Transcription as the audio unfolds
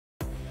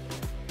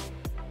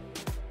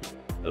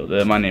Hello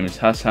there, my name is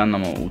Hasan.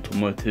 I'm an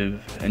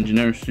automotive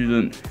engineering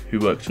student who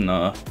works in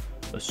a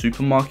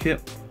supermarket,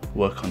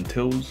 work on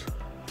tills.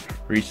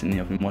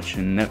 Recently I've been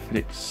watching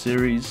Netflix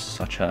series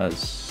such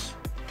as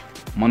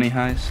Money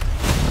Heist.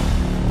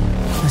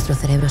 Nuestro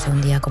cerebro se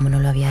hundía como no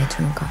lo había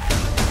hecho nunca.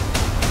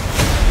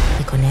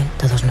 Y con él,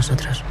 todos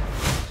nosotros.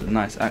 It's a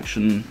nice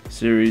action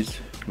series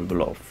with a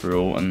lot of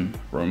thrill and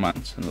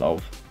romance and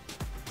love.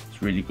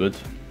 It's really good.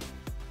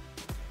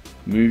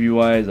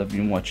 Movie-wise, I've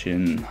been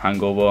watching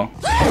Hangover.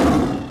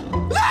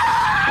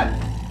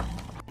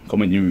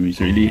 Comedy movies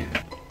really,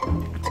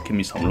 to give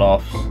me some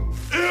laughs.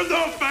 In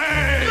the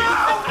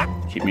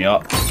face! Keep me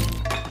up.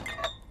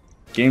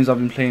 Games I've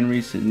been playing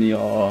recently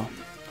are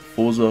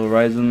Forza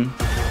Horizon,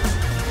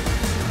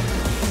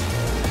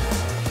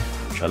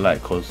 which I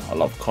like because I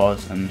love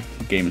cars and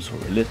the game is so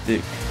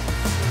realistic.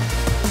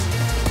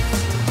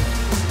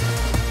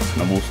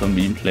 And I've also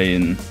been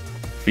playing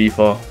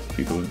FIFA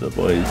with the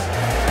boys.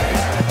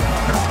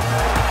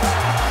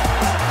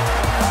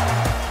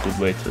 Good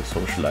way to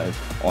socialize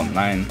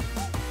online,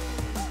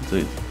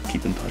 to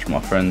keep in touch with my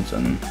friends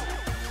and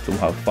still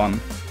have fun,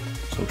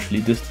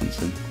 socially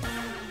distancing.